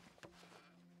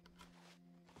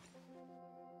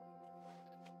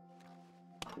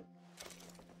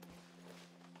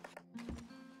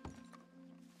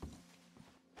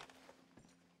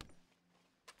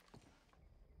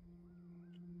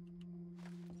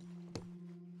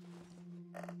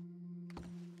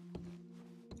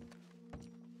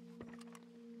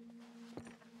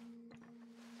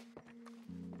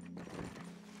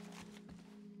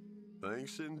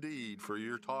 Thanks indeed for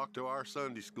your talk to our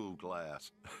Sunday school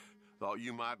class. Thought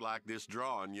you might like this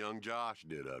drawing young Josh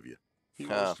did of you. He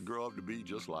wants to grow up to be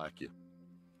just like you.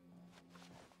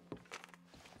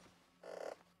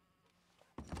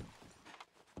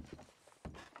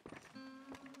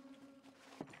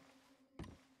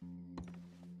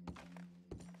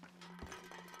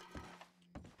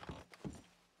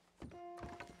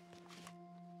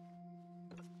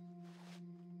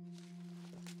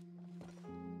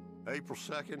 April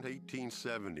 2nd,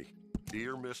 1870.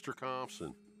 Dear Mr.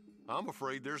 Compson, I'm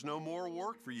afraid there's no more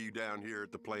work for you down here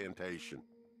at the plantation.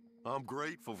 I'm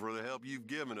grateful for the help you've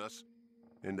given us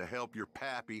and the help your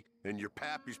pappy and your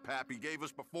pappy's pappy gave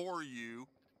us before you.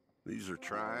 These are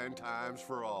trying times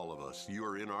for all of us. You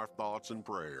are in our thoughts and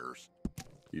prayers.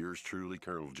 Yours truly,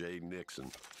 Colonel J. Nixon,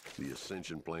 the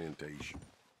Ascension Plantation.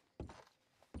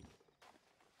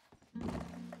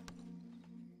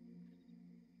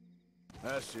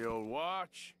 That's the old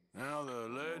watch. Now the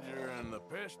ledger and the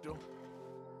pistol.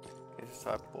 Ja se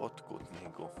sai potkut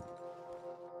niinku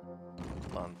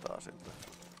antaa sille.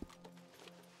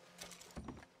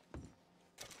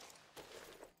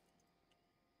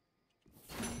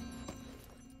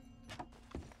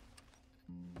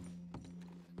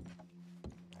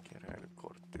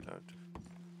 Keräilykortti löytyy.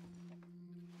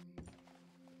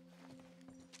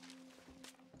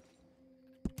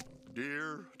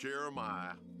 Dear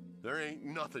Jeremiah, there ain't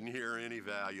nothing here any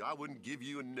value. I wouldn't give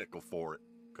you a nickel for it.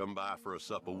 Come by for a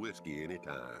sup of whiskey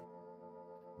anytime.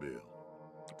 Bill.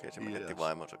 Okei, se menetti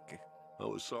vaimonsakin. I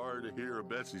was sorry to hear of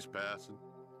Betsy's passing.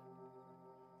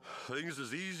 Things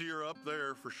is easier up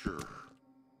there for sure.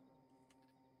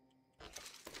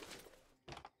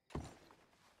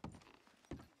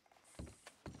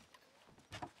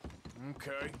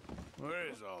 Okay, where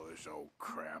is all this old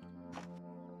crap?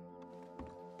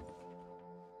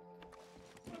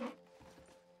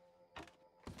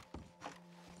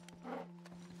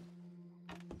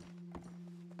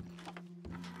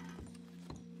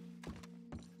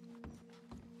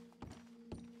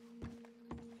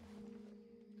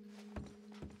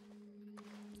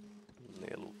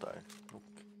 Lelu tai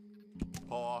nukki.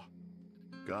 Pa,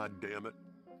 God damn it.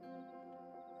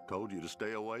 Told you to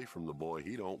stay away from the boy.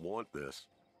 He don't want this.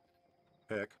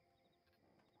 Heck,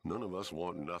 none of us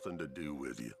want nothing to do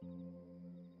with you.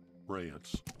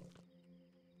 Rance.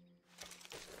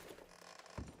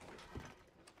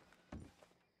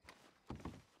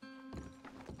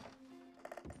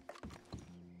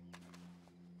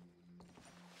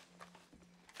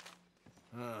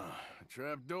 A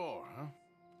trap door, huh?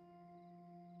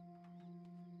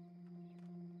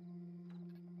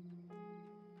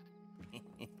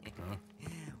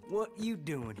 What you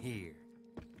doing here?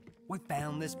 We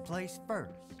found this place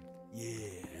first.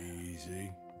 Yeah.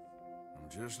 Easy. I'm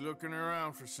just looking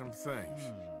around for some things.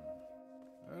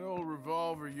 That old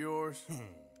revolver yours?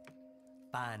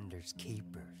 Finders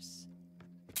keepers.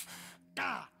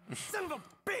 Ah! Son of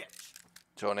a bitch!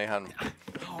 Se on ihan...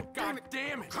 Oh, God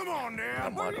damn it! Come on now!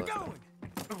 Where are you going?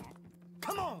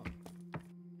 Come on!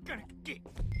 Gonna get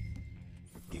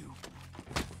you.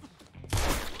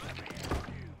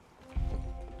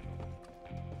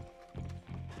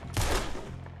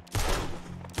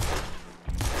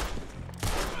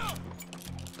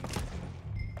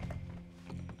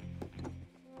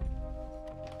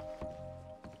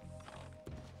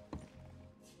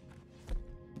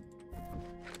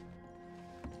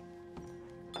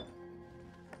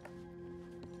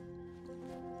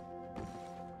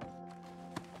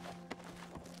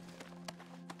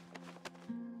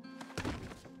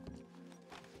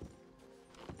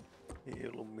 Ei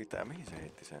ollut mitään. Mihin se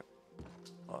heitti sen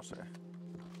aseen?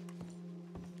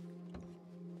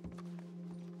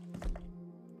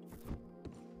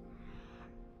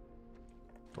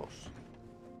 Tossa.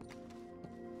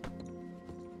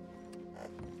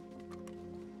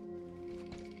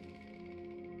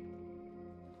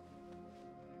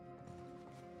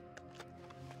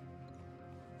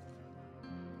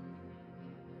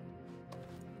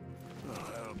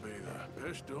 Oh, that'll be the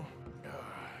pistol.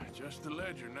 Just the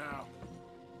ledger now.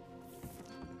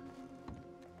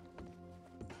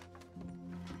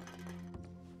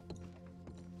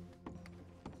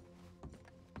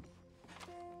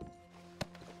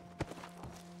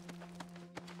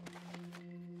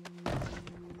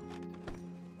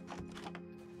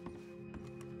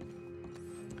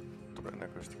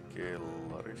 Todennäköisesti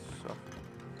kellarissa.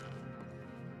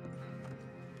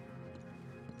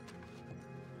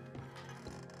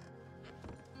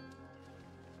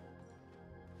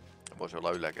 Voisi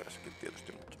olla yläkerrassakin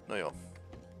tietysti, mutta no joo.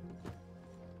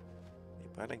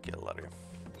 Epäilen kellaria.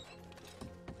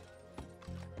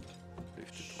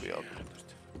 Lyhtytuvia auto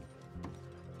tietysti.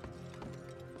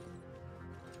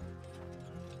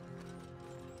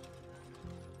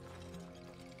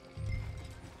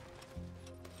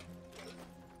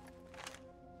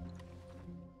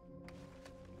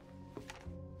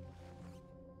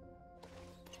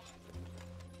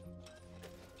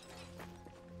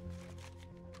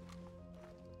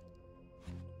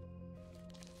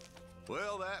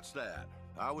 Well, that's that.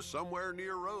 I was somewhere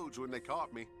near Rhodes when they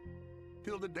caught me.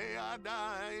 Till the day I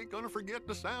die, I ain't gonna forget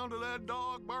the sound of that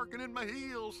dog barking in my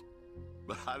heels.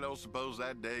 But I don't suppose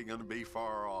that day ain't gonna be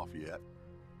far off yet.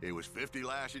 It was 50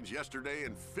 lashings yesterday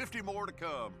and 50 more to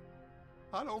come.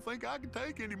 I don't think I can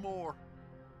take any more.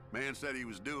 Man said he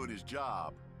was doing his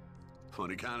job.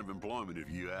 Funny kind of employment if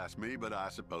you ask me, but I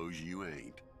suppose you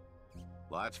ain't.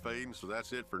 Light's fading, so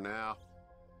that's it for now.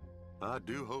 I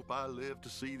do hope I live to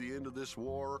see the end of this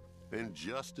war and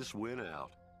justice win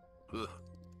out. Ugh.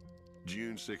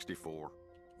 June 64.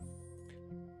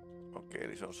 Okei,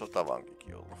 eli se on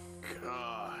sotavankikin ollut.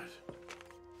 God.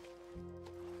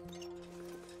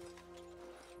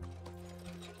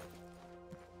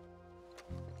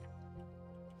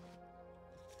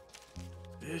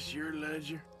 This your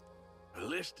ledger? A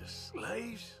list of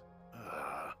slaves?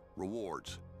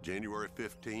 Rewards. January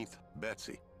 15th,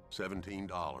 Betsy,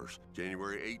 $17.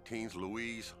 January 18th,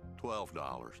 Louise,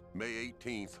 $12. May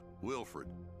 18th, Wilfred,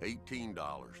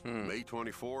 $18. May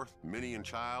 24th, Minnie and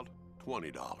Child,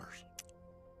 $20.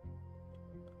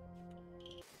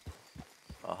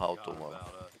 Ahautumaan.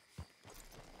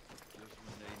 Just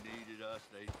when they needed us,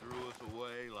 they threw us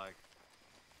away like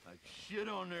shit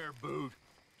on their boot.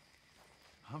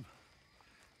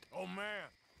 Oh, man.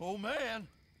 Oh, man.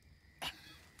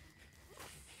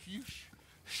 You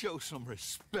show some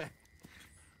respect.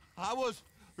 I was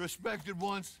respected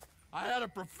once. I had a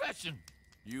profession.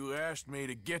 You asked me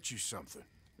to get you something.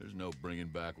 There's no bringing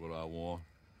back what I want.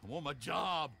 I want my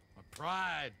job, my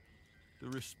pride, the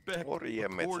respect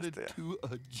accorded to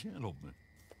a gentleman.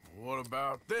 What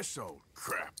about this old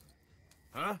crap?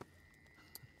 Huh?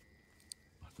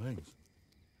 My things.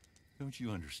 Don't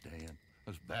you understand?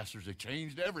 Those bastards, they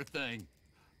changed everything.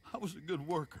 I was a good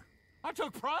worker. I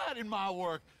took pride in my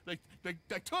work. They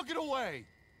took it away.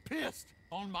 Pissed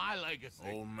on my legacy.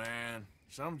 Old man,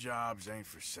 some jobs ain't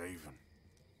for saving.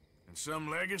 And some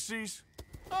legacies,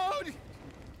 oh,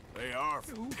 they are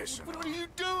for pissing What on. are you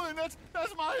doing?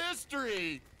 That's my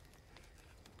history.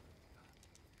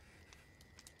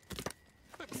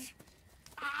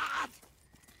 Ah!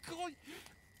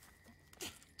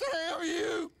 Damn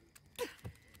you!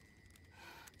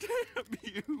 Damn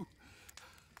you!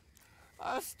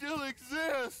 I still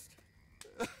exist!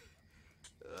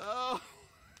 Oh.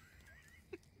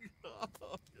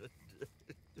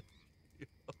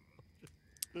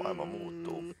 Maailma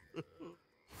muuttuu.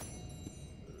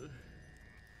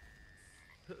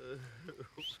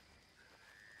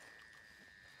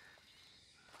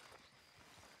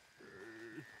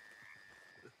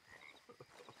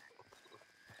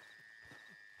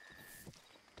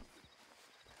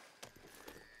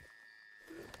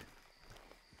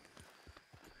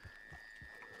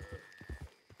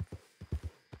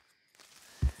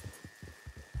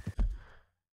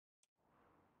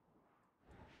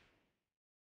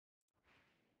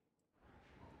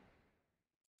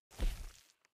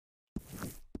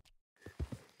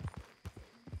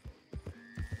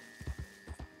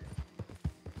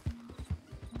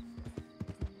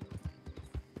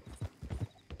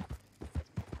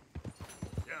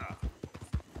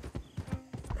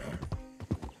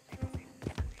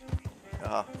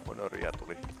 Jaha, Honoria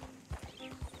tuli.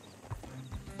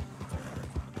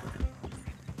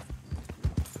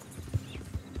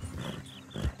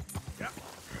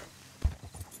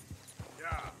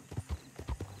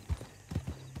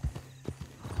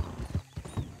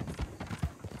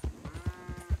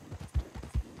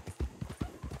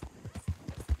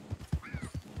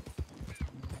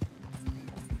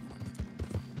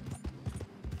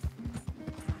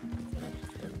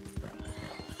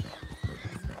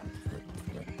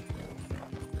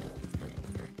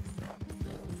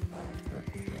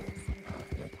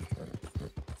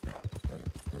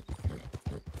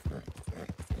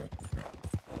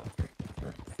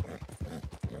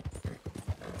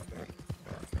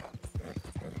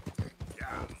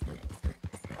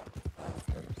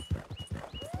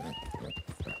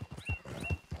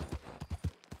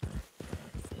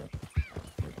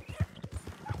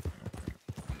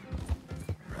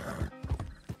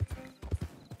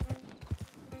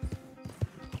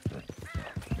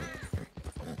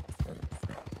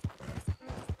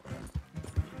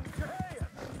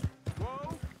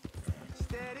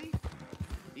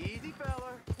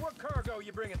 Cargo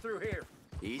you bringing through here?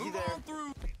 Easy Move there. On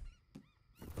through,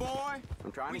 boy.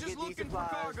 I'm trying to get these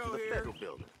supplies to the federal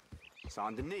building. It's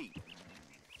on the knee.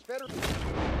 Federal.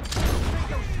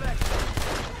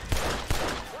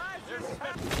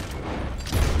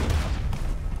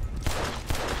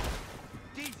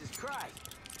 Jesus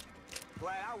Christ!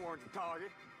 Glad I weren't the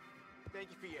target. Thank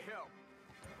you for your help.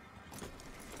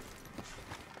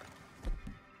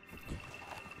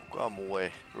 Kukaan muu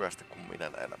ei ryöstä kuin minä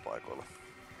näillä paikoilla.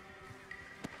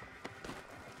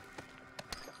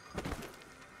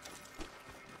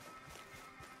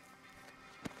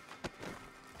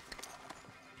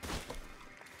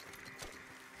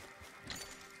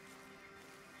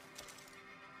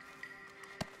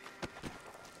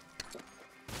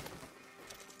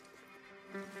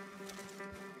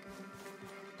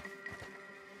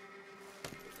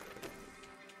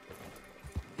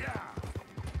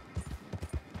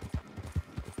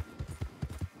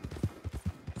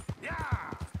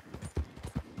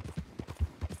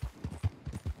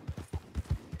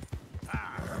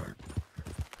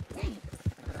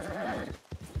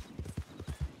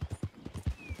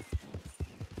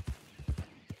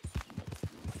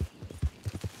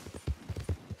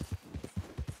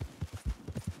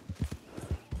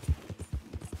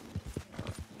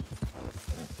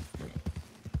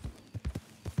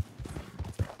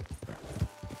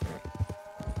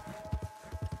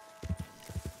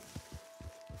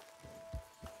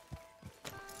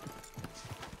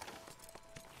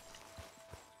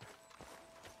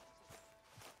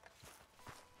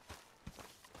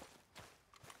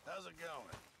 How's it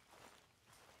going?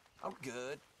 I'm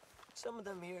good. Some of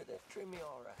them here, they've treated me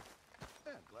all right.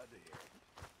 Yeah, glad to hear it.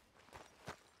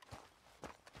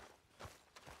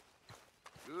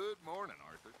 Good morning,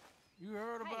 Arthur. You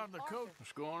heard Hey, about the Arthur. coach?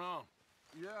 What's going on?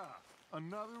 Yeah,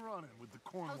 another run-in with the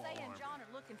Cornwall Jose and Army. John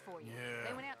are looking for you. Yeah.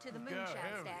 They went out to the We got moonshine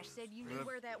heavy. stash. Said you knew But-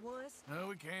 where that was. No,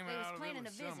 we came They was out of it planning a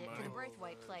with visit to somebody. the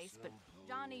Braithwaite place, but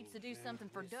John needs to do something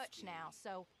for Dutch now,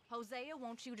 so Hosea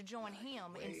wants you to join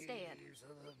him instead.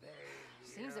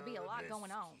 Seems to be a lot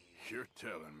going on. You're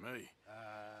telling me.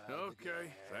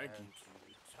 Okay, thank you.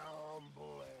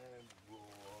 Tumble and roar.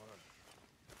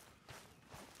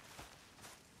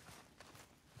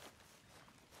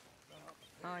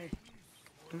 Hi.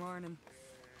 Good morning.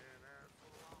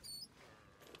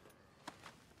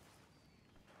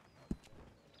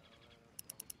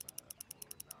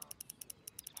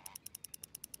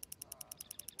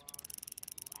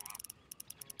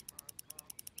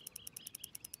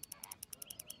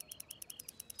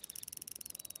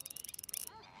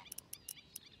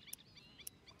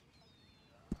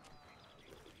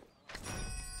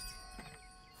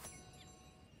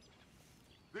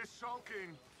 This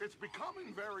sulking, it's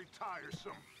becoming very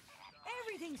tiresome.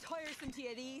 Everything's tiresome to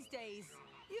you these days.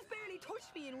 You've barely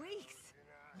touched me in weeks.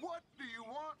 What do you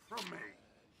want from me?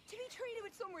 To be treated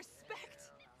with some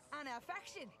respect and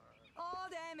affection. All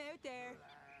them out there,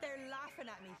 they're laughing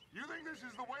at me. You think this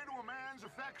is the way to a man's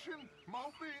affection?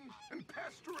 Moping and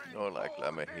pestering? No all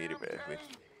eläimme the damn hirveästi.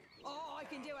 time? Oh, I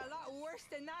can do a lot worse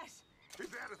than that.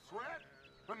 Is that a threat?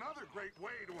 Another great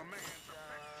way to a man's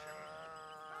affection.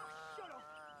 Shut up.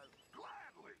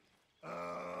 Gladly.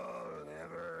 I'll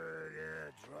never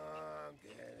get drunk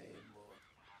anymore.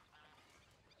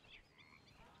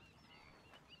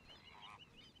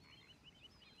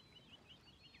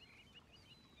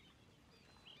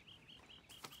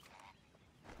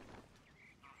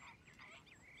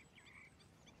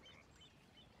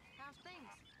 How's things?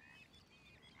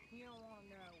 You don't want to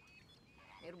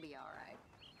know. It'll be all right.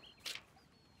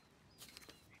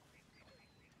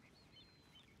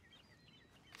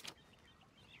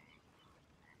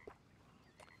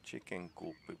 Chicken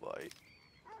kuppi vai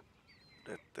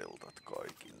teltat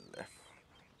kaikille?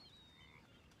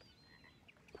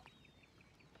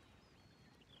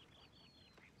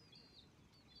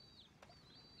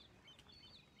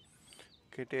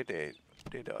 Okei,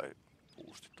 Dedai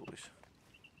boosti tulis.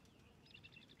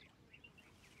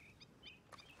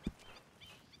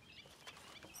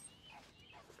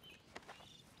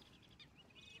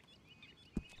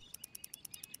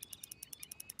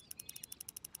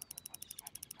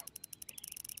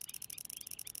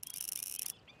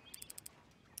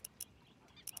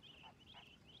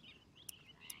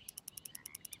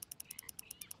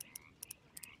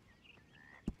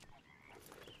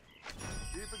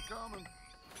 Keep it coming.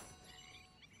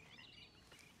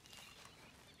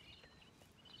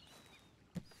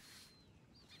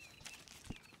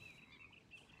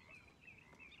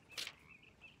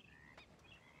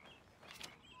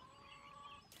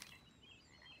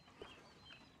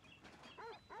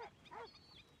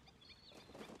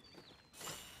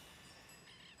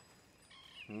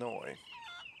 Noin.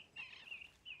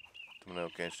 Tämmönen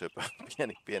oikein söpö,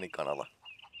 pieni kanala.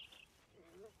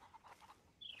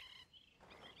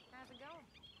 How's it going?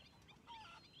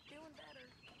 Doing better.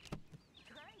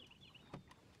 Great.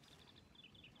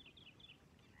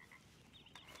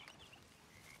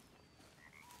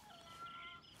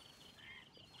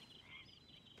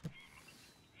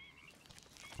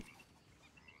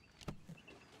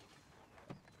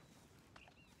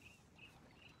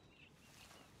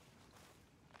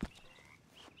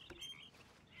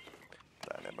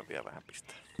 Tää enemmän vielä vähän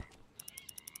pistää.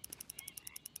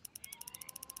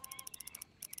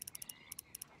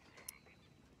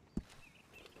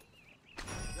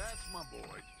 That's my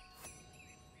boy.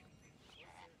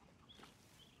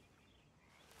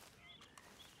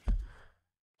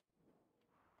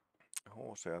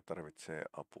 Hosea tarvitsee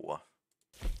apua.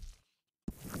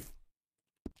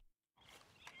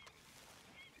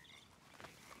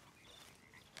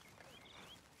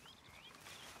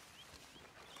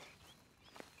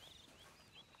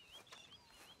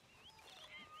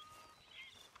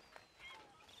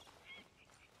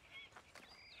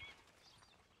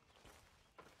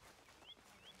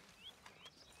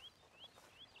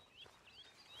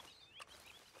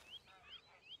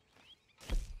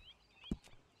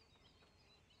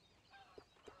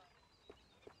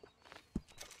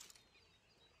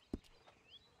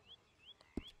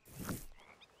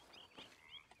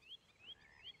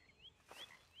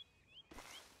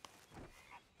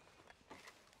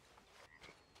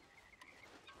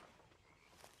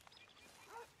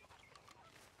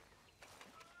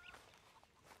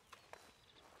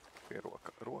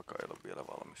 Ruoka ei ole vielä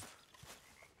valmista.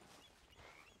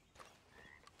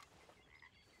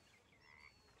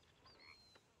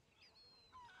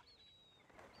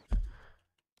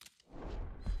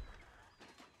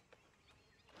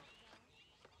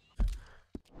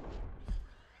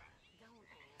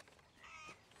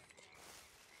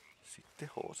 Sitten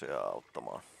HCA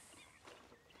auttamaan.